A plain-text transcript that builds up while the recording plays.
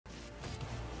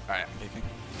Alright, I'm peeking.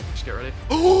 Just get ready.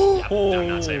 Oh! No, I'm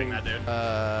not saving that, dude.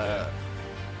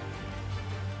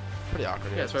 Pretty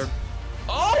awkward. Yeah, sir.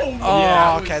 Oh!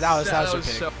 Yeah, okay, that was so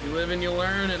so. You live and you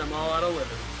learn, and I'm all out of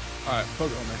living. Alright,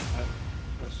 focus on me.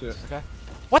 That's it. Okay.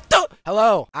 What the?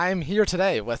 Hello! I'm here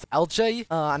today with LJ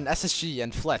on SSG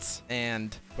and Flitz,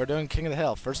 and we're doing King of the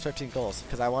Hill, first 15 goals,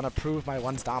 because I want to prove my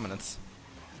one's dominance.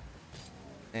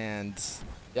 And,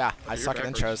 yeah, I suck at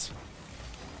intros.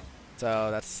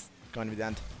 So that's going to be the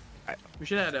end. Alright. We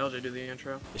should have had LJ do the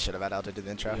intro. We should have had LJ do the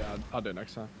intro. Yeah, I'll do it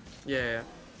next time. Yeah.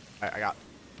 Alright, I got.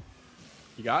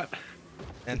 You got?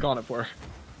 And I'm calling it for.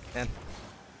 And.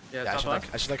 Yeah, Yeah, top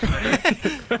I should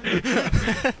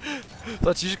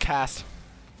Let's use cast.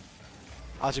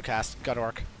 I'll do cast. Gotta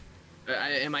work.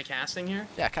 Am I casting here?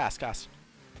 Yeah, cast.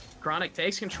 Chronic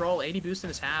takes control, 80 boost in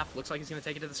his half. Looks like he's gonna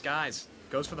take it to the skies.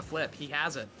 Goes for the flip. He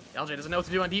has it. LJ doesn't know what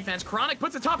to do on defense. Chronic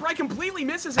puts it top right, completely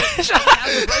misses it.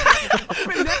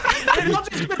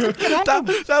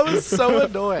 that was so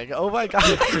annoying. Oh my god.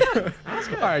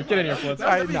 Alright, get in here, Flitz.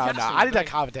 Alright, no. I need to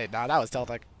commentate now. That was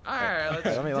tilting. Alright,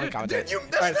 let me commentate.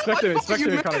 Alright,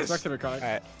 spectate Chronic.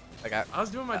 Alright. Okay. I was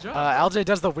doing my job. LJ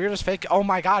does the weirdest fake. Oh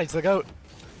my god, he's the GOAT.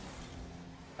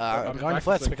 I'm going to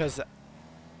Flitz because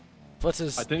Flitz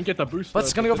is. I didn't get the boost. Flitz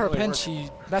is gonna go for a pinch. He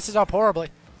messes up horribly.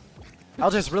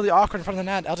 LJ's really awkward in front of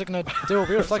the net. LJ's gonna do a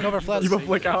weird flick over Flitz. You will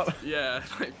flick out. Yeah.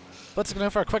 Flitz is gonna go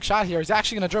for a quick shot here. He's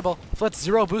actually gonna dribble. Flitz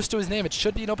 0 boost to his name. It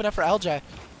should be an open up for LJ.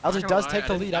 LJ does take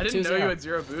the lead up 2-0. I didn't know you had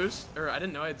 0 boost, or I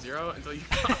didn't know I had 0 until you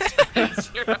got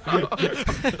 0.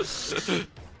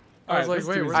 I was like,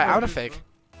 wait, I'm gonna fake.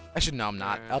 Actually, no, I'm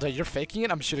not. LJ, you're faking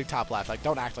it. I'm shooting top left. Like,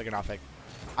 don't act like you're not fake.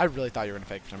 I really thought you were gonna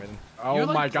fake for some reason. Oh you,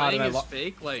 my god! Playing is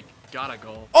fake. Like, got a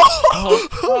goal.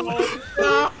 Oh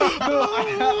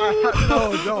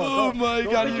my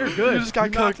god! You're good. You just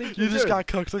got cooked. You just got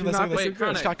cooked. Look at this. Wait,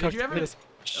 Chronic, did you ever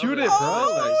shoot it, bro?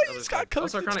 Oh, you just got cooked.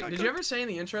 Also, Chronic, did you ever say in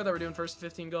the intro that we're doing first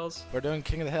 15 goals? We're doing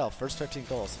King of the Hill, first 15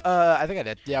 goals. I think I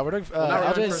did. Yeah, we're doing.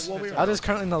 LJ's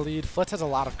currently in the lead. Flitz has a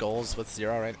lot of goals with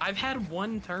 0 right now. I've had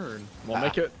 1 turn. Well,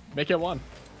 make it 1.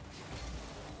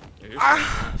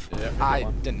 I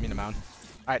didn't mean to mound.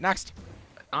 All right, next.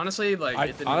 Honestly, like, I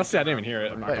didn't even hear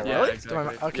it. Wait, yeah, really?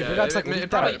 exactly. Okay, yeah, that's like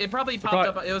it probably popped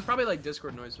up. It was probably like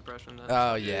Discord noise suppression.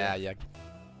 Oh yeah.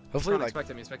 Hopefully, like.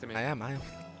 Expect me. I am.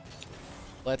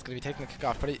 Flitz gonna be taking the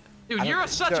kickoff pretty. Dude, you're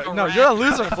such a no, you're a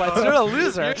loser, Flitz. You're a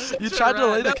loser. You tried to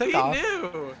lay the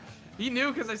kickoff. He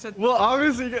knew because I said. Well,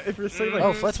 obviously, if you're saying like.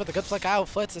 Oh, Flitz with a good flick out.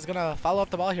 Flitz is gonna follow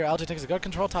up the ball here. LJ takes a good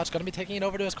control touch. Gonna be taking it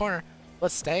over to his corner.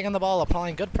 Flitz staying on the ball,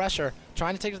 applying good pressure,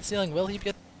 trying to take it to the ceiling. Will he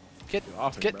get? I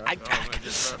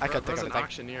couldn't think of an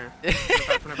auctioneer.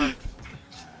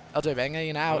 LJ banging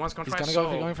it out. He's gonna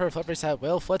go going for a flipper set.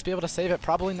 Will Flitz be able to save it?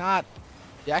 Probably not.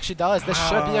 He actually does. This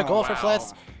should be a goal for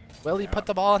Flitz. Will he put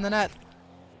the ball in the net?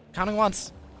 Counting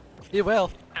once. He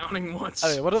will. Counting once.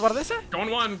 Okay, what do they say?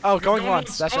 Going 1. Oh, going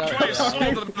once. That's right.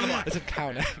 It's a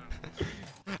counting.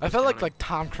 I felt like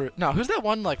Tom Cruise. No, who's that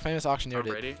one like famous auctioneer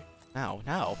dude? Brady?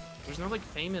 No. There's no like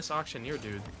famous auctioneer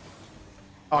dude.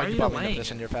 Oh, you brought me in a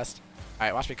position. You're pissed. All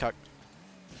right, watch me cook.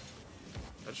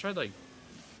 I just tried like.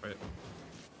 Wait.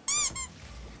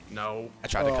 No. I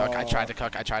tried to cook. I tried to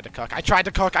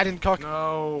cook. I didn't cook.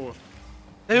 No.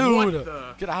 Dude,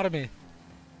 get out of me.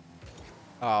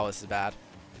 Oh, this is bad.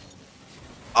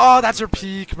 Oh, that's your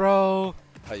peak, bro.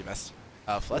 Oh, you missed.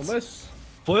 Flitz.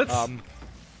 Flitz.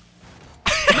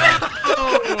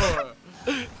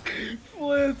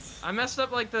 Flitz. I messed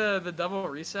up like the double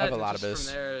reset. I have a lot of boost.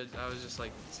 From there, I was just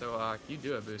like, so you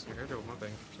do have boost. You're here to one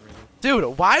thing for some reason.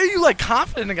 Dude, why are you like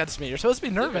confident against me? You're supposed to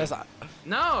be nervous.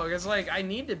 No, because like I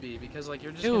need to be because like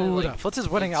you're just. Dude, gonna, like, Flitz is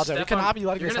winning out there. We cannot be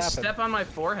letting this happen. You're gonna step on my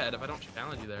forehead if I don't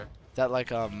challenge you there. Is that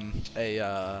like a?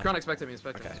 Chronic, expect me.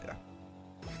 Okay. Yeah.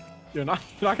 You're not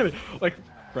gonna like,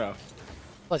 bro.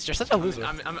 Flitz, you're such a loser.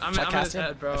 I'm in his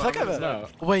head, bro. I feel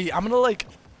like Wait, I'm gonna like.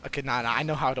 Okay, nah, I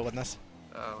know how to win this.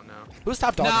 Oh no. Who's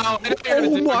top dog? No.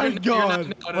 Oh my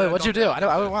god. Wait, what'd you do?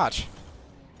 I wouldn't watch.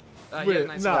 Wait,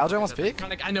 nice no. LJ wants peek?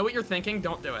 I know what you're thinking.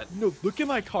 Don't do it. No, look at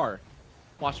my car.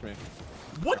 Watch me.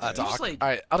 What? Dog. Like, all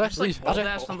right, I'll just leave. I'll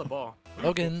just on the ball.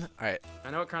 Logan. All right.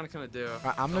 I know what Chronic's gonna do.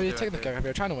 I'm gonna be taking the kick up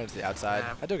here, trying to win to the outside.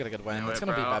 Yeah. I do get a good win. It's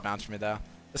gonna be a bad bounce for me though.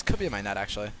 This could be my net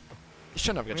actually. You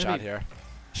shouldn't have a good shot here.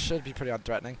 Should be pretty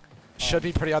unthreatening. Should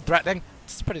be pretty unthreatening.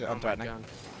 It's pretty unthreatening.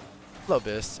 Low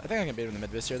boost. I think I can beat him in the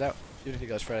mid boost here though. Even if he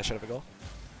goes for it, I should have a goal.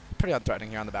 Pretty unthreatening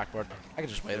here on the backboard. I can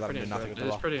just wait, let him do nothing with the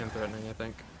ball. It's pretty unthreatening, I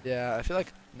think. Yeah, I feel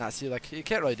like like you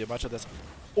can't really do much with this.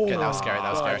 Okay, that was scary.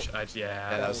 That was scary.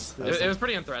 Yeah, that was it was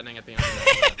pretty unthreatening at the end of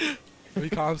that.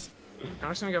 Recoms. I'm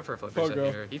just gonna go for a flip reset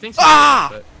here. He thinks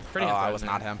but pretty I was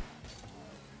not him.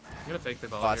 gonna fake the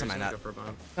ball. Oh, that's here. in my He's net. gonna go for a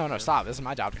bump. No, no, stop. This is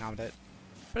my job to commentate.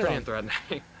 Pretty unthreatening.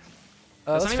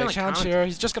 Let's not even, fake like, challenge count. here.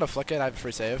 He's just gonna flick it. I have a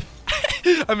free save.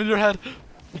 I'm in your head.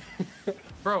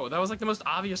 Bro, that was like the most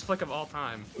obvious flick of all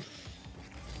time.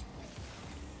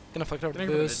 Gonna flick it over Gonna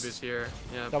the go for boost. mid boost here.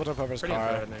 Yeah. Double jump over his Pretty car.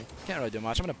 unthreatening. Can't really do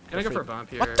much. I'm Gonna go for a bump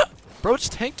here. What the? Bro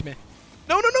just tanked me.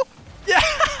 No, no, no. Yeah.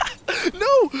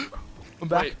 No. I'm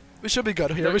back. Wait. We should be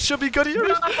good here. We should be good here.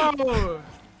 No!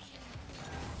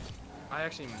 I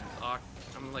actually,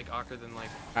 I'm like awkward than like.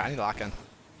 Alright, I need to lock in.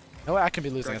 No way I can be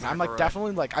losing this. I'm like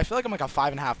definitely like, I feel like I'm like a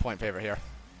 5.5 point favorite here.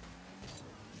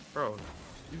 Bro,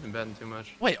 you've been betting too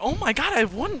much. Wait, oh my god, I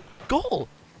have 1 goal.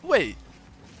 Wait.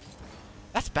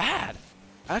 That's bad.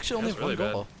 I actually only That's have 1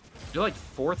 really goal. bad. You're like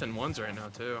 4th in ones right now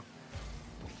too.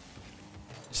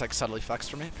 Just like subtly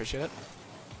flexed for me. Appreciate it.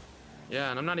 Yeah,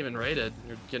 and I'm not even rated.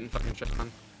 You're getting fucking shit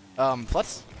on.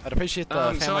 Flitz, I'd appreciate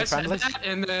the So I family friendly. said that,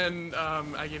 and then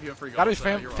I give you a free goal. Gotta be so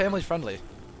you're welcome. family friendly.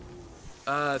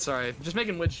 Sorry, just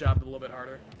making Wid's job a little bit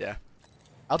harder. Yeah.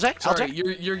 LJ? Sorry,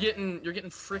 LJ? you're getting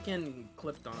freaking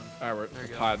clipped on. Alright, we're There you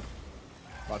go. tied.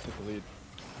 About to take the lead.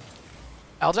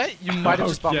 LJ? You might have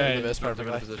just bumped me Okay. into this Not taking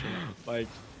a perfectly. position. Like,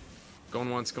 Going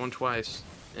once, going twice.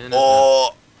 And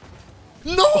Oh!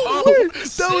 No! Oh,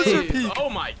 That was her save. peak! Oh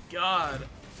my god.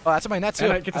 Oh, that's in my net too.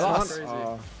 and I get I this lost.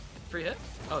 Crazy. Free hit?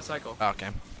 Oh, cycle. Oh, okay.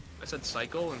 I said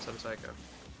cycle instead of psycho.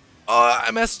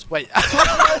 I missed. Wait.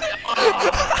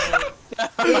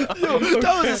 Yo,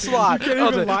 that was a slot. You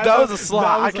can't even lie That was a about- slot.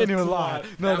 that I was can't a even lie.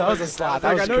 slot. No, that was a slot. That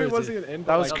like, was I know he crazy. wasn't even in, That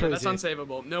but, was like, crazy. That's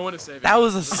unsavable. No one is saving. That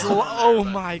was a slot. Oh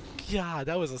That my god,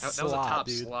 that was a was a slot, top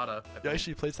dude. slotta. You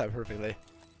actually placed that perfectly.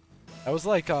 That was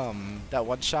like that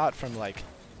one shot from like,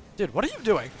 dude, what are you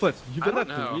doing? Flitz, you've I done don't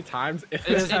that know. 3 times. It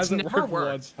It's hasn't never worked worked.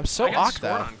 once. I'm so I got awk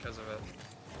scored though. on because of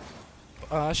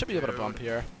it. I should be able to Dude. bump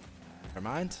here. Never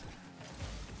mind.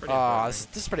 Pretty Oh, unfair.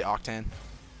 this is pretty octane.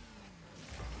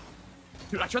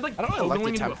 Dude, I tried like I don't really like the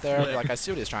going into a attempt there, but flick. like I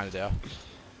see what he's trying to do.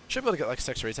 Should be able to get like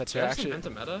 6 resets here. Did I Actually. invent a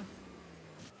meta?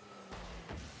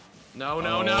 No,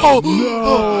 no, no. Oh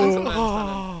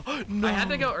Oh, no! No! I had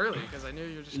to go early because I knew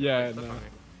you were just Yeah, gonna no.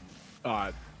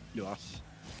 flip me. You lost.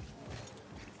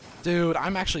 Dude,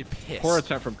 I'm actually pissed. Poor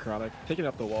attempt from Chronic. Taking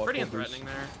up the wall. Pretty full boost. unthreatening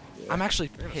there. Yeah. I'm actually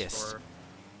You're gonna pissed. score.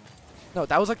 No,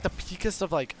 that was like the peakest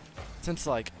of like, since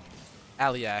like,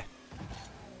 Allier.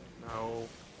 No.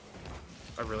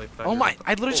 I really thought Oh you were my! gonna-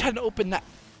 I literally tried to open that.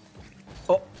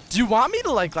 Oh. Do you want me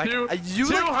to like Two- you like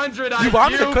 200 you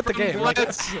want me to IQ quit the from game, like-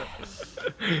 Blitz.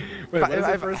 Wait, what is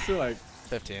I- the first two like?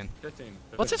 15? 15.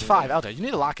 What's his 5, Elder? You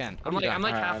need to lock in. I'm like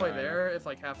Alright, halfway alright, there, if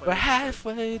like halfway. We're there.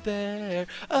 halfway there.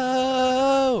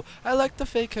 Oh, I like the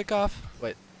fake kickoff.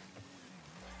 Wait.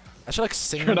 I should like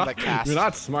sing You're the not, cast. you're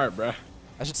not smart, bro.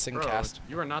 I should sing Bro, cast.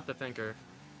 you are not the thinker.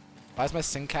 Why is my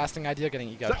sing casting idea getting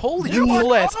egoed? Holy You are-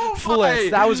 Flitz! oh Flitz! my-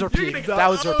 That was her you're peak. gonna- That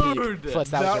was her peak. Dude, Flitz,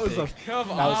 that that was her was peak. Come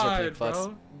That was her on, peak, Flitz.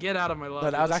 bro. Get out of my life.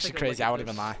 No, that was Let's actually take a crazy. look I at won't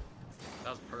even this. lie. That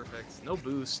was perfect. No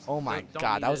boost. Oh my Don't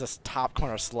god, need that was it. a top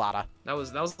corner slaughter. That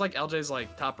was like LJ's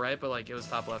like top right, but like it was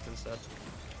top left instead.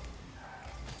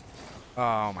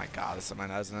 Oh my god, this is my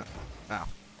net, isn't it? No.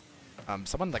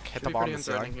 Someone like hit Should the be ball on pretty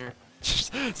the unthreatening ceiling. here.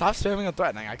 Stop spamming and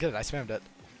threatening. I get it. I spammed it.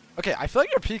 Okay, I feel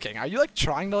like you're peeking. Are you like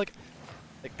trying to like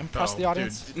impress Oh, the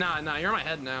audience? Dude. Nah, you're in my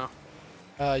head now.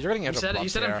 You're getting You into said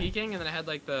bumps I'm here. peeking, and then I had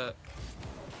like the.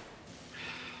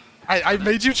 I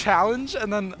made you challenge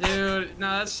and then. Dude, no,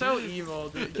 that's so evil,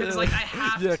 dude. Because like I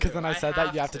have. Yeah, to. because then I said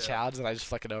that you have to challenge and I just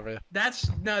flick it over you. That's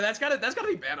gotta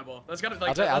be bannable. That's gotta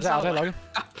like. I'll that's not tell allowed-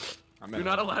 I'm You're in.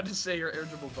 not allowed to say you're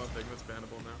eligible bumping. That's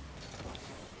bannable now.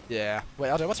 Yeah. Wait,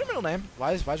 LJ, what's your middle name?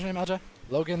 Why's your name LJ?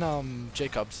 Logan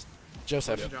Jacobs.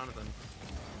 Joseph. Yeah. I Jonathan.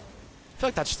 feel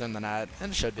like that's just in the net,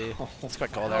 and it should be. It's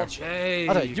quite cool there. LJ.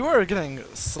 LJ, you are getting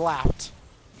slapped.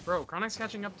 Bro, Chronic's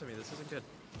catching up to me. This isn't good.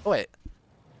 Oh wait.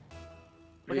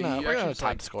 We're You gonna actually time just,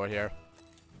 like- to score here.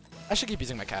 I should keep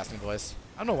using my casting voice.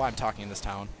 I don't know why I'm talking in this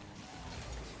town.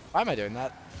 Why am I doing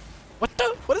that? What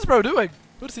the? What is bro doing?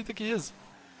 Who does he think he is?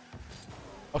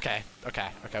 Okay. We don't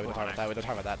talk about that. We don't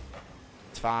talk about that.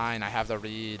 It's fine. I have the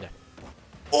read.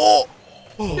 Oh!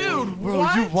 Dude, bro,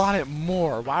 what? you want it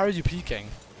more. Why are you peeking?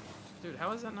 Dude,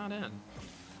 how is that not in?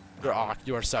 You're awk.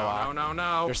 You are so awk.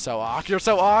 No. You're so awk. You're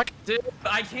so awk. Dude,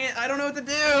 I can't. I don't know what to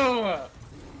do.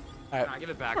 Alright, Nah, give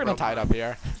it back. we're gonna bro. tie it up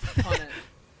here. Punt it.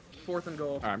 4th and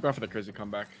goal. Alright, I'm going for the crazy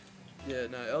comeback. Yeah,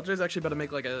 no, LJ's actually about to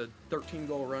make like a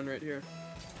 13-goal run right here.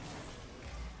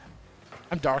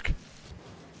 I'm dark.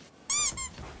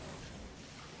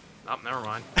 Oh, never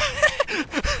mind.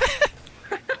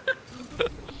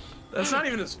 That's not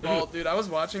even his fault, dude. I was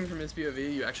watching from his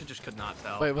POV. You actually just could not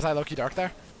tell. Wait, was I low-key dark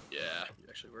there? Yeah, you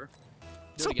actually were.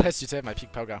 Do So it again. pissed you saved my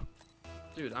peak pogo.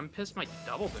 Dude, I'm pissed my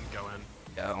double didn't go in.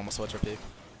 Yeah, almost what's your peak.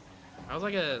 I was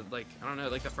like I don't know,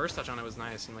 like the first touch on it was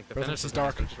nice, and like the Rhythm finish is was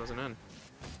dark. nice, but it just wasn't in.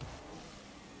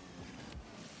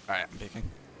 Alright, I'm peeking.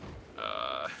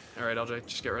 Alright, LJ,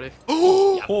 just get ready.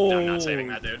 Oh! Yeah, no, I'm not saving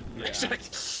that, dude. Yeah.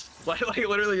 like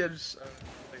literally, I just. Alright,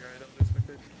 LJ,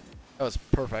 spectate. That was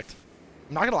perfect.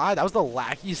 I'm not gonna lie, that was the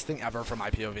laggiest thing ever from my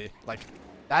POV. Like,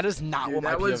 that is not Dude, what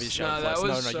my that POV was- showed. nah, Flitz. that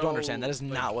No, was you don't understand. That is so,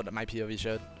 not like- what my POV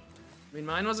showed. I mean,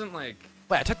 mine wasn't like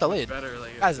Wait, I took the lead. better.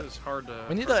 Like Guys, it was hard to.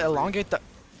 We need hard to read. elongate the.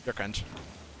 You're cringe.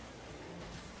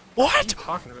 What are What? you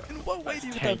talking about? In what way do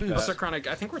you get Tank that that. boost? Also, Chronic,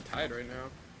 I think we're tied right now.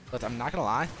 But I'm not gonna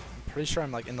lie. I'm pretty sure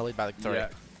I'm like in the lead by like 3. Yeah.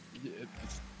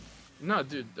 It's, No,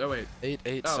 dude. Oh wait. 8,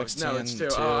 8, Oh 16, no, it's 2.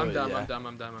 2. Oh, I'm dumb. Yeah. I'm dumb.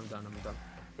 I'm dumb. I'm done. I'm done.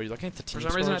 Were you looking at the team For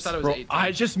some reason, I scores? thought it was bro, 8.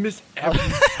 I just missed every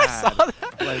I saw pad.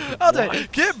 that. Like, LJ,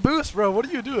 what? get boost, bro. What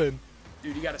are you doing?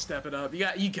 Dude, you gotta step it up.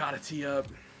 You gotta tee up.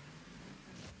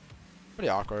 Pretty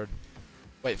awkward.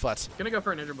 Wait, Flitz. Gonna go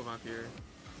for a ninja bump here.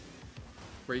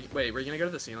 Wait, were you gonna go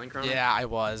to the ceiling, Chronic? Yeah, I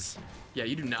was. Yeah,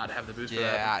 you do not have the boost for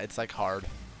that. Yeah, it's like hard.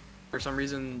 For some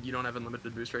reason, you don't have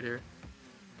unlimited boost right here.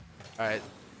 Alright.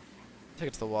 Take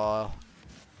it to the wall.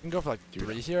 You can go for like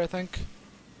 3 here, I think.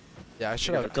 Yeah, I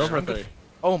should have. Go for 3.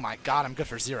 Oh my god, I'm good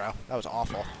for 0. That was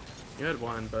awful. You had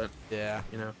 1, but Yeah.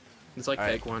 you know, it's like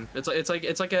Alright. fake 1.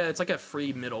 It's like a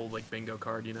free middle like bingo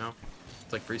card. You know,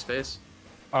 it's like free space.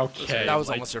 Okay. That was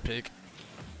like, almost your peak.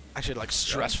 I should like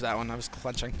stress for that one. I was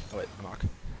clenching. Oh wait, I'm knock.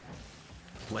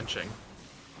 Lynching.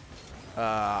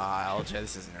 LJ,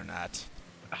 this is internet.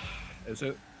 Is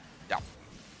it? Yeah.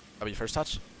 That'll be your first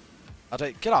touch.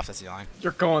 LJ, get off the ceiling.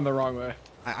 You're going the wrong way.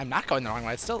 I'm not going the wrong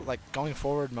way. It's still like going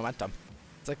forward momentum.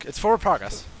 It's like it's forward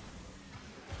progress.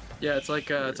 Yeah, it's like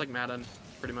Madden,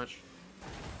 pretty much.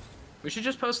 We should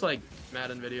just post like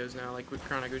Madden videos now, like with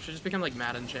Chronic. We should just become like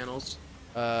Madden channels.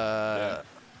 Yeah.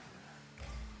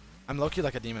 I'm low-key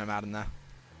like a demon at Madden now.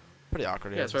 Pretty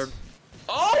awkward. Yeah, here. so.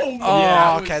 Oh! Oh,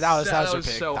 Yeah, okay, that was your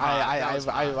pick. so hot. That was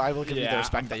hot. I will give you the Yeah,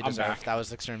 respect that you I'm deserve. back. That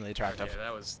was extremely attractive.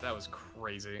 Yeah, that was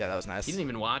crazy. Yeah, that was nice. He didn't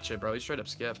even watch it, bro. He straight up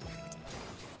skipped.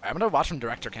 I'm gonna watch from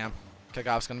director cam.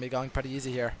 Kickoff's gonna be going pretty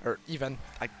easy here, or even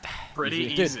like.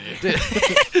 Pretty Dude,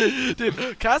 easy.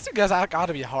 dude, casting guys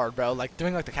gotta be hard, bro. Like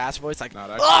doing like the cast voice, like, No,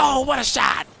 that's- oh, what a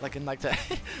shot! Like in like the,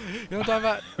 you know what I'm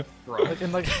talking about? Bro. Like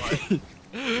in like,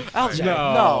 LJ,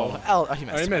 No. oh, he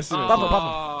missed. Oh, he missed. Bump him,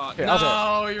 bump him. Here,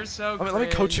 no, you're so Let me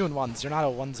coach you in ones. You're not a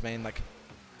ones main, like.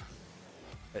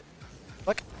 Wait.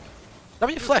 Look.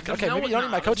 W flick. Okay, maybe you don't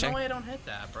need my coaching. There's no way I don't hit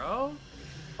that, bro.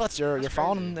 Plus, you're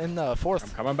falling in the I'm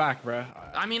 4th. coming back, bro.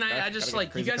 I mean, I Gotta just get like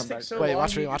you crazy guys comeback. take so Wait, long.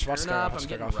 watch me, to watch turn Scar, up. watch I'm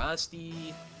Scar getting off.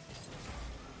 rusty.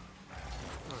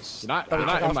 You're not kick in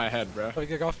off. my head, bro. Let me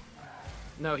kick off.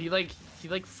 No, he like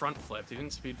front flipped. He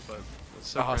didn't speed flip. It's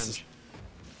so Oh, this is- cringe.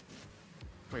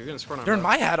 Wait, you're gonna score on. You're in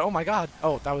my head. Oh my god.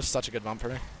 Oh, that was such a good bump for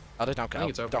me. Oh, don't go. think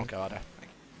it's open. Don't go, Aldo.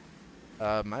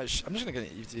 I'm just gonna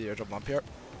get an easy airdrop bump here.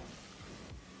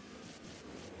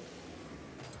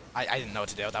 I didn't know what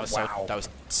to do. That was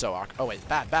so awkward. Oh wait,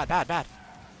 bad.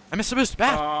 I missed the boost.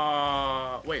 Bad.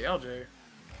 Wait, LJ.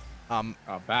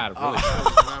 Oh, bad. Really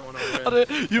That one over in.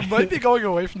 Aldo, you might be going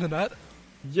away from the net. bad.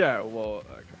 Yeah, well,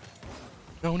 okay.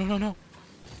 No.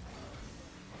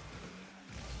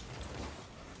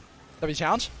 W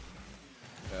challenge.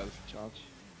 Yeah, that's a challenge.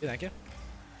 Yeah, thank you.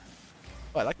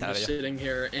 Oh, I like that I'm just idea. sitting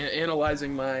here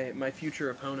analyzing my future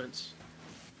opponents.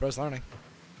 Bro's learning.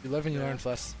 You live and you Yeah. learn,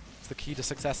 Fliss. It's the key to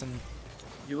success in.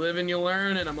 You live and you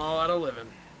learn, and I'm all out of living.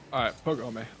 Alright, poke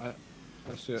on me.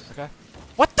 Let's do it. Okay.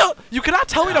 What the? You cannot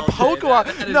tell me to Okay, poke that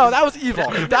on. No, is- that was evil.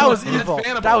 That was evil.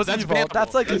 bannable. That was That's evil. bannable.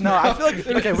 That's like That's no. I feel like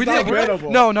okay. We not need bannable.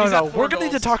 no. He's at 4 We're gonna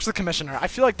need to goals. talk to the commissioner. I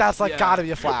feel like that's like Yeah. gotta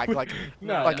be a flag. Like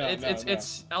No, like no.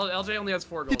 It's LJ only has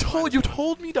 4 goals. you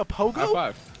told me to High pogo,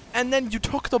 five. and then you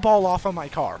took the ball off of my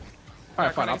car.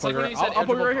 Alright, fine. I'll It's like poke when it. you said I'll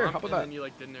poke it air right here. dribble How bump, about and that? then you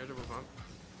like didn't air dribble bump.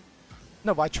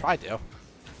 No, but I tried to.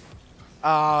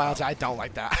 LJ, I don't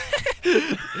like that.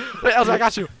 Wait, LJ, I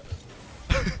got you.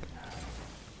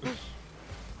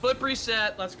 Flip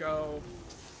reset. Let's go.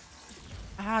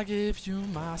 I give you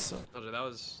my soul. LJ, that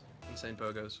was insane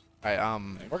pogos. All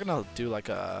right, we're gonna do like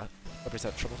a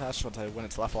represent triple test once I win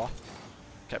its left wall.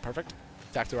 Okay, perfect.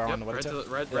 Back to where I want to win right it to to.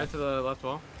 the right to the left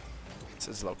wall. This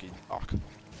is Loki. Awk.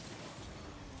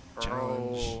 Bro.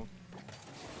 Challenge.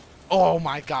 Oh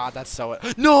my god, that's so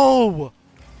no.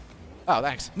 Oh,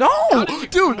 thanks. No,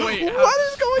 dude. Wait, What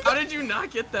is going How on? did you not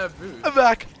get that boost? I'm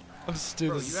back. I'm dude,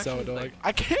 Bro, this you is so actually, annoying. like-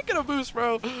 I can't get a boost,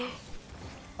 bro.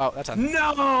 Oh, that's on.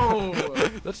 No!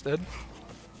 That's dead.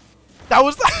 That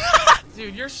was.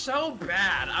 Dude, you're so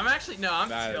bad. I'm actually I'm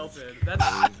That is tilted. That's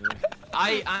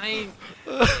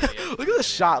Look at the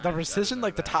shot, the precision,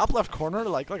 like the top left corner,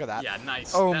 like look at that. Yeah,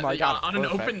 nice. Oh that, my like, god. On an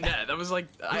perfect. open net. That was like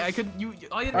I could you.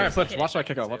 All you had to do All right, was Flitz, hit watch it. that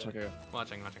kick out. Watch that kick out.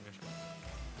 Watching.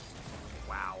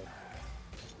 Wow.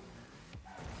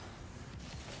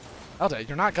 LJ,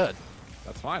 you're not good.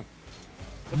 That's fine.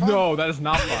 No, that is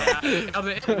not fine.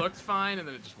 It looked fine and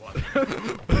then it just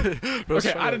wasn't.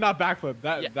 Okay, I did not backflip.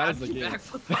 That Yeah, that is how the did you game.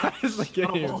 backflip That is the on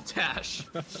a game. wall dash.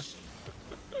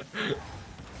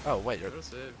 Oh wait, you're That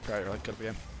was it. probably like good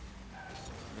again.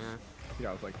 Yeah. Yeah,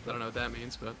 I was like, I don't know what that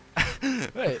means, but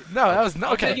Wait, no, that was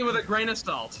I'll take okay. it with a grain of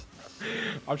salt.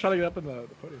 I'm trying to get up in the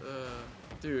podium.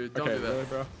 Dude, don't Okay, do that. really,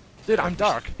 bro? Dude, I'm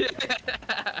dark.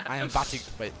 I am about to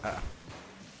wait. Oh,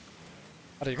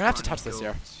 you're gonna have to touch this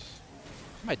here.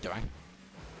 What am I doing?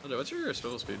 Aldo, what's your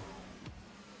swivel speed?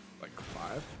 Like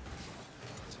 5?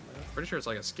 Pretty sure it's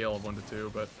like a scale of 1 to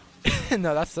 2, but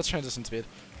No, that's transition speed.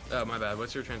 oh my bad.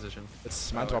 What's your transition?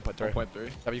 It's mine's Like 1.3.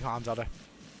 1.3. W comms LJ.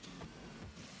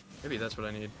 Maybe that's what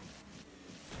I need.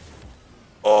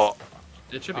 Oh,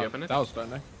 It should be open. That was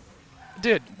threatening.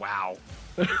 dude, Wow.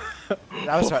 that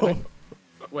was threatening.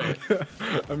 Wait.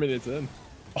 I mean, it's in.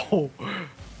 Oh.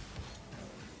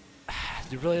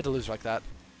 You really had to lose like that.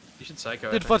 You should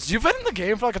psycho. Dude, Flitz, you've been in the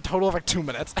game for like a total of like 2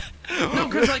 minutes. No,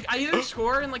 because like I either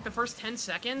score in like the first 10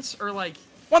 seconds or like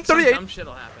some 138. dumb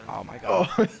shit'll happen. Oh my god.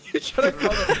 Oh, you should have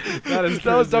called it. That is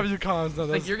That was crazy. W comms. No,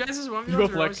 Like that's... your guys' 1v1s go are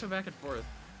flex. always so back and forth.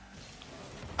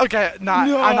 Okay, nah,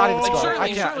 No. I'm not even Like, scoring. I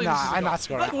surely can't. this Nah, is I'm go- not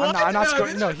scoring. Like, I'm not what?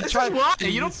 scoring. No, he This tried. is why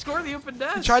you don't score the open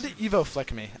dash. He tried to Evo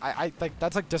flick me. I like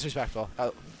that's like disrespectful.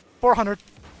 400.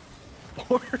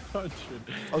 400.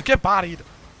 Oh, get bodied.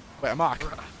 Wait, I'm off.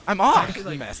 I'm off.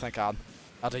 Like- You missed, thank God.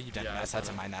 LJ, you didn't Yeah, miss. I That's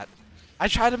in know. my net. I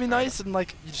tried to be nice and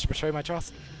like you just betrayed my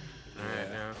trust. Alright,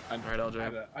 Yeah. now. Alright,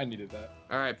 LJ. I needed that.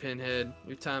 Alright, Pinhead.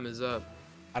 Your time is up.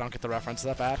 I don't get the reference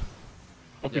that bad.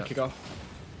 Open Yeah. kickoff.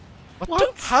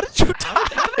 What? How did you die?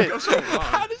 did that go so wrong?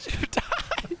 How did you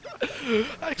die?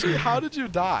 Actually, how did you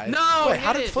die? No, Wait,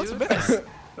 how hit did it, Flitz dude. miss?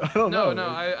 I don't know.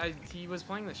 No, he was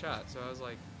playing the shot, so I was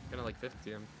like gonna like 50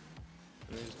 him.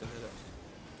 And he just didn't hit it.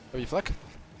 Oh, you flick?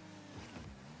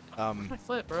 My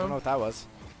flip, I don't know bro. what that was.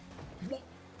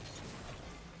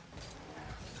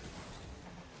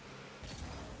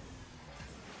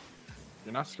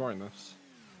 You're not scoring this.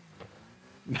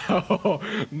 No,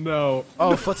 no.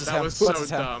 Oh, Flitz is That him. was Flitz so is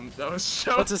him. dumb. That was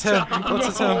so Flitz is him. dumb. Flitz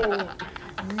is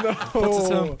him. No. Flitz is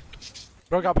him.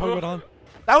 Bro got pogoed on.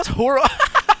 That was horrible.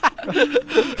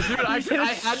 Dude,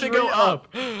 I had to go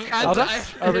up.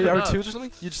 LJ? Are we twos or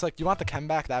something? You just like, you want the chem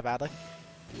back that badly?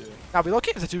 Yeah. Nah, we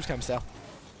low-key have the twos chem still.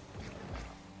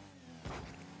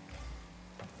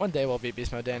 One day we'll beat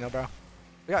Beast Mode Daniel, bro.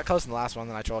 We got close in the last one,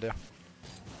 then I trolled you.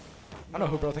 I don't know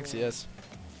who bro thinks he is.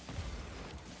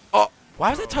 Oh, why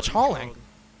was that touch hauling?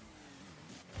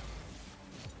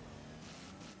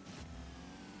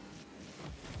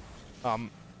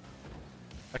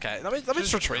 Okay, let me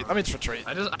just retreat. Let me just retreat.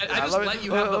 I just Yeah, let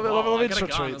you have the ball. Let me I just could've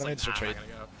gone. I retreat. was Let me like, just nah, I'm retreat.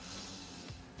 not gonna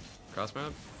go. Cross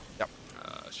map? Yep.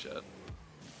 Shit.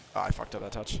 Oh, I fucked up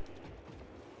that touch.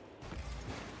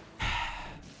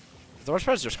 The worst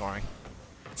part is you're scoring.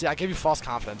 See, I gave you false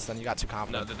confidence, then you got too No,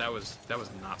 confident. that was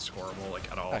not scoreable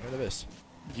like at all. Yeah, give me the boost.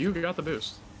 You got the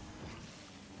boost.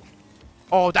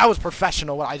 Oh, that was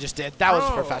professional what I just did. That was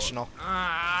Bro. professional.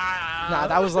 Ah. Nah,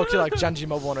 that was low-key like Gen.G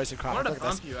Mobil1 Racing I Chronic. wanted Look to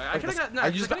at this. bump you. I Look could at have this. got. No, I I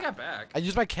used could have got back. I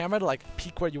used my camera to like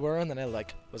peek where you were, and then it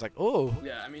like was like, oh.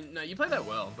 Yeah, I mean, no, you played that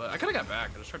well, but I could have got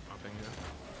back. I just tried bumping you.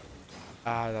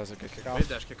 Ah, that was a good Wave kickoff.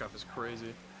 dash kickoff is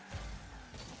crazy.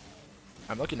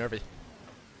 I'm looking nervy.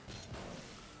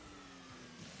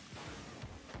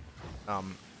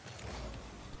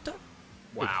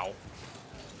 Wow.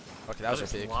 Okay, that was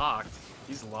is your peak. locked.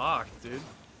 He's locked, dude.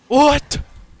 What?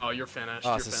 Oh, you're finished. Oh,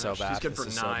 You're this is finished. so bad. He's good This for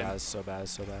is 9. so bad. So bad.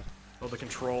 So bad. Oh, the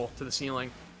control to the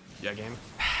ceiling. Yeah, game.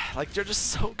 Like you're just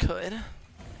so good.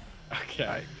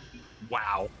 Okay.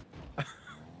 Wow.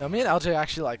 No, me and LJ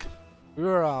actually like, we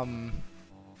were Never mind.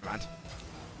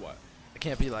 What? I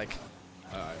can't be like,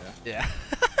 Yeah.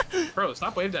 yeah. Bro,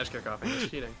 stop wave dash kickoff. You're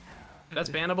cheating. That's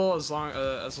bannable as long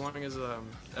as No,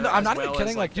 as I'm not well even kidding.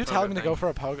 as, Like, the you telling me pogo to go thing. for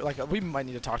a pogo. Like, we might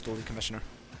need to talk to the league commissioner.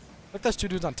 Look, those 2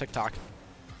 dudes on TikTok.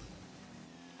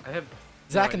 I have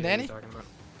Zach no and idea Danny? what you're talking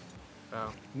about.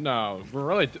 Oh. No, we're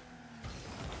really.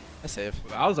 I save.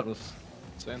 That was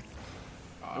insane.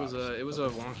 It was a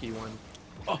wonky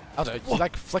one. LJ, you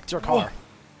like flicked your car.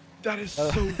 That is so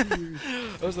weird.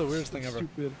 That was the weirdest thing ever.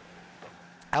 Stupid.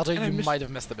 LJ, And I you missed- might have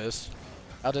missed the boost.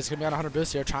 LJ's gonna be on 100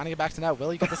 boost here, trying to get back to net.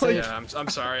 Will you get the Oh, save? yeah, I'm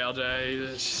sorry,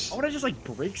 LJ. Why would I just like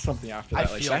break something after I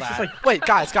that? Like, feel that's that. Just, like, Wait,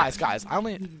 guys. I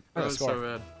only. That I'm was score. so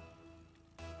bad.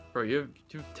 Bro, you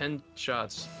have 10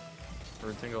 shots.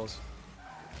 for tingles.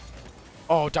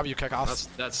 Oh, W kickoff.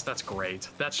 That's great.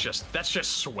 That's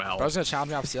just swell. I was gonna challenge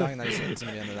me off ceiling, and then he's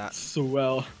gonna be into that.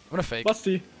 Swell. I'm gonna fake. Let's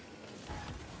see.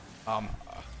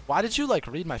 Why did you like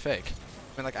read my fake?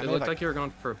 I mean, like I It made, looked like you were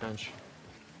going for a pinch.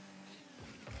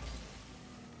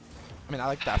 I mean, I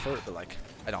like the effort, but like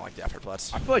I don't like the effort.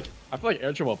 Let's. I feel like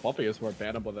air triple bumping is more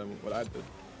bannable than what I did.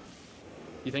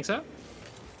 You think so?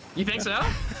 You think so?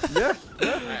 Yeah.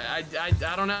 I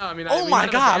don't know. I mean, Oh my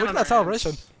God! Look at that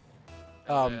celebration.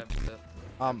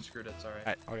 Screwed it. Sorry.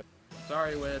 Alright, okay.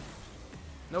 Sorry, Wid.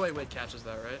 No way Wid catches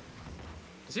that, right?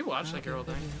 Does he watch that girl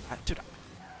thing? Dude.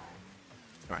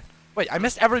 Alright. Wait, I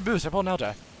missed every boost. I pulled an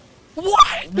LJ.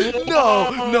 What?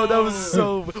 No, that was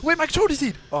so. Wait, my control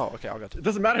seed. Oh, okay, I'll go. It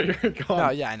doesn't matter. You're gone. No,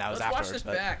 yeah, I know. It was Let's watch afterwards. this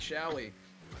But back, shall we?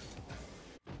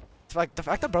 it's like the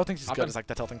fact that bro thinks he's good is like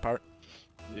the tilting part.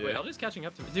 Yeah. Wait, LJ's catching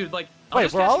up to me, dude. Like, Wait,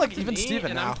 LJ's we're all catching like up to even me,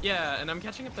 Steven and now. yeah, and I'm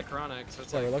catching up to Chronic, so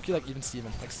it's Yeah, like. we're lucky like even Steven,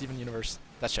 like Steven Universe.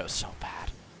 That show's so bad.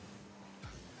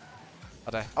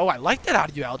 Okay. Oh, I like that out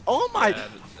of you, Ald. Oh my.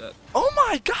 Yeah, Oh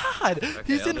my God! okay,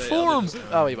 He's in LJ form. just,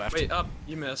 Oh, he left. Wait, up.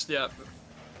 You missed. Yeah.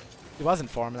 He was in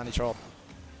form, and then he trolled.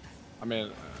 I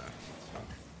mean,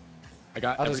 I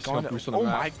got I every was going. single boost on the Oh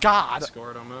map. my God!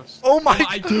 Scored almost. Oh my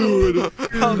Dude,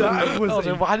 that was.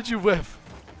 LJ, why did you whiff?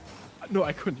 No,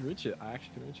 I couldn't reach it. I actually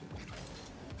couldn't reach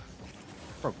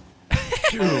it. Bro.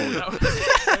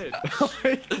 That was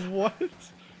great. Like, what?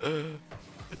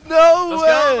 No Let's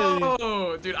way!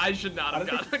 go! Dude, I should not have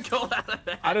gotten a goal out of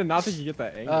that. I did not think you get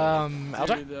that angle.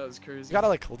 LJ, Dude, that was crazy. you gotta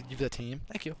like leave the team.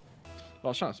 Thank you. I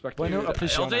was trying to spectate. Bueno, it.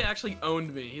 appreciate LJ it. actually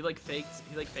owned me. He like faked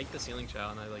the ceiling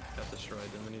chow and I like got destroyed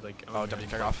and then he like owned Oh, me W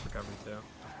and kickoff. recovery too.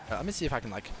 Let me see if I can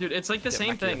like. Dude, it's like the Get same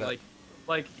lucky with thing. it.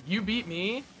 Like you beat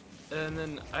me, and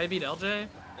then I beat LJ,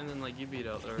 and then like you beat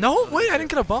LJ. No, wait, I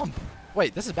didn't get a bump.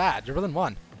 Wait, this is bad. You're within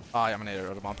one. Oh, yeah, I'm gonna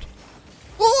get a bumped.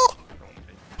 Oh!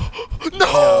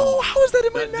 No! How is that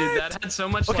in my Dude, net? that had so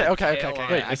much. Okay, like, okay. KLI.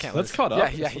 Wait, I can't let's lose. cut up. Yeah,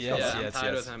 he Let's is. cut up. I'm Yes, tied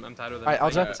yes. with him. I'm tied with him.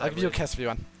 Alright, Like, I'll give you a kiss if you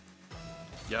win.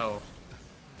 Yo.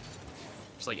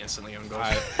 Just like instantly own goals.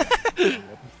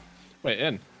 Wait,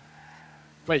 in.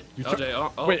 Wait, you took.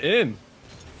 LJ, oh. Wait, in.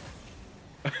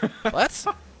 What?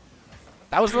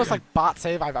 That was the most like bot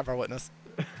save I've ever witnessed.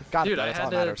 God, Dude, that's I all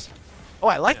had that to- matters. Oh,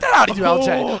 I like that out of you, Oh.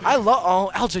 LJ. I love.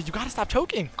 Oh, LJ, you gotta stop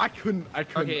choking. I couldn't.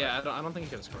 Okay, yeah, I don't think he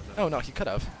could have scored that. Oh no, he could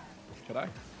have. Could I?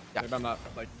 Yeah. Maybe I'm not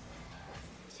like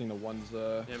seeing the ones.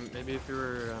 Yeah, maybe if you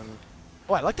were.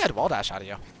 Oh, I like that wall dash out of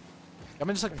you. I'm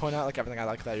gonna just like point out like everything I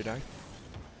like that you're doing.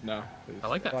 No. Please. I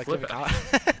like that Like, flip. give a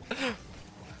Back.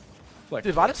 Like,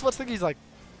 Dude, why does Flitz think he's like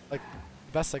the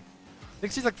best like?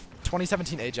 Thinks he's like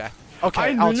 2017 AJ. Okay,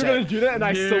 I knew I'll you were gonna check. do that, and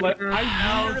I still let. You're I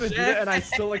knew you were gonna do that, and I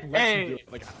still like let you do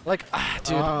it. Like, Like,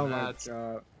 dude, oh my that's-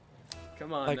 god.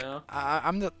 Come on like now.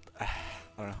 I'm the. I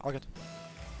don't know. All good.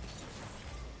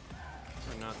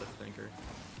 You're not the thinker.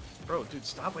 Bro, dude,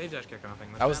 stop wave dash kick offing.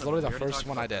 That was literally the first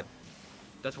one I did.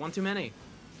 That's one too many.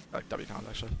 Like W comms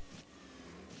actually.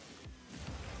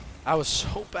 I was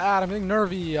so bad. I'm getting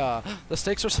nervy. The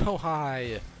stakes are so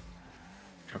high.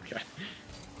 Okay.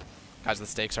 Guys, the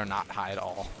stakes are not high at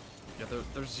all. Yeah,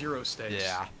 there's zero stakes.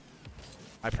 Yeah.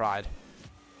 My pride.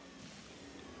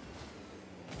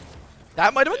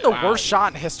 That might have been the Wow. worst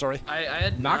shot in history. I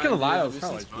had Not gonna none, lie, dude. I was It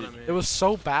kinda was like fun on me. It was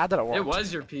so bad that it worked. It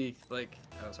was your peak. Like,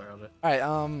 oh, sorry, LJ.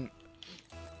 Alright,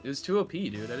 It was too OP,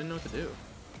 dude. I didn't know what to do.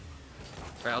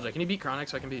 Alright, LJ, can you beat Chronic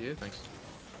so I can beat you? Thanks.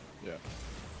 Yeah.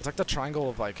 it's like the triangle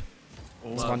of like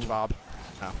Love. SpongeBob.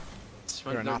 No.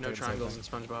 Spon You're not no doing the same triangles in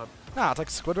SpongeBob. Nah, it's like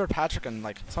Squidward, Patrick, and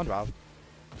like SpongeBob.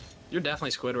 You're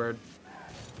definitely Squidward.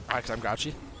 Alright, cause I'm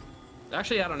grouchy.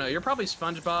 Actually, I don't know. You're probably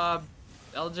SpongeBob.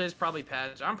 LJ's probably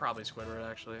Patch. I'm probably Squidward,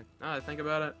 actually. Now that I think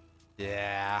about it.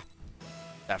 Yeah.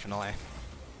 Definitely.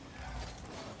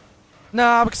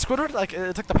 Nah, because Squidward, like,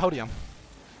 it's like the podium.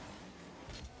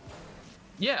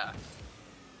 Yeah.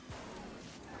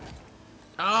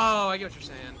 Oh, I get what you're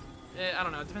saying. I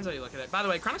don't know. It depends how you look at it. By the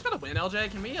way, Chronic's about to win,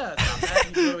 LJ. Can we stop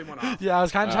that? You really went off. Yeah, I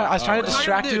was kind of I was trying to oh.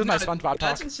 distract you Dude, with my no, SpongeBob talk.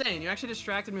 That's insane. You actually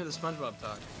distracted me with the SpongeBob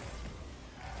talk.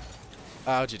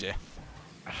 Oh, GG.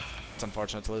 It's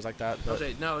unfortunate to lose like that. But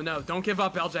LJ, no, don't give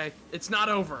up, LJ. It's not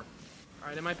over. All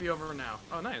right, it might be over now.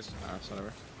 Oh, nice. No, it's not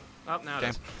over. Oh, now it Okay.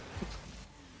 is.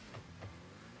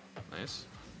 Nice.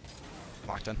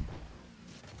 locked in.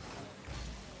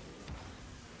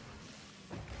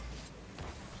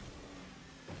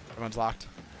 Everyone's locked.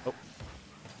 Oh.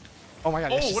 Oh my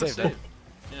god, yes, she what a saved save. it.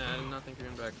 Yeah, I did not think you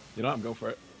were going back. You know, I'm going for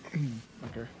it.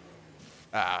 Okay.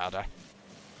 Ah, I'll die.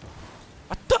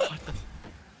 What the?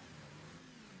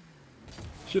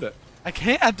 Shoot it. I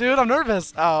can't, dude. I'm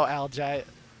nervous. Oh, LJ.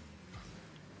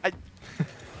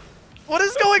 What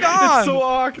is going on? It's so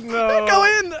awkward. No. Go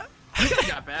in. He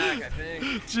got back, I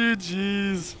think.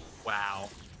 GG's. Wow.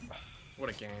 What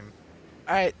a game.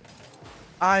 All right.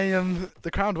 I am the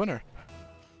crowned winner.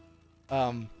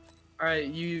 All right,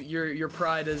 your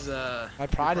pride is My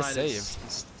pride is saved.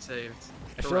 Is saved.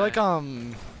 I feel like I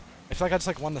just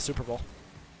like won the Super Bowl.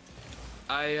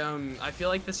 I feel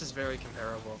like this is very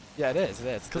comparable. Yeah, it is.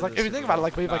 Because like the if you think about it,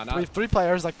 like we have 3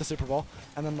 players like the Super Bowl,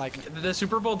 and then like The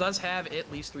Super Bowl does have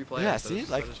at least 3 players. yeah, see,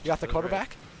 like you got the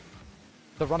quarterback,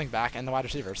 the running back, and the wide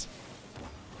receivers.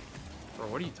 Bro,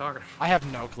 what are you talking about? I have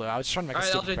no clue. I was just trying to make a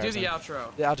stupid LJ, do the comparison.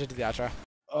 outro. Yeah, LJ, do the outro.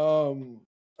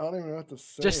 I don't even know what to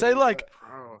say. Just say like,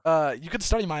 Bro. you could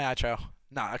study my outro.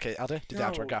 No, okay, LJ, do the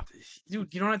outro. Go.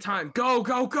 Dude, you don't have time. Go,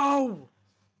 go, go!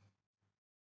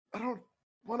 I don't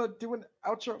want to do an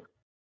outro.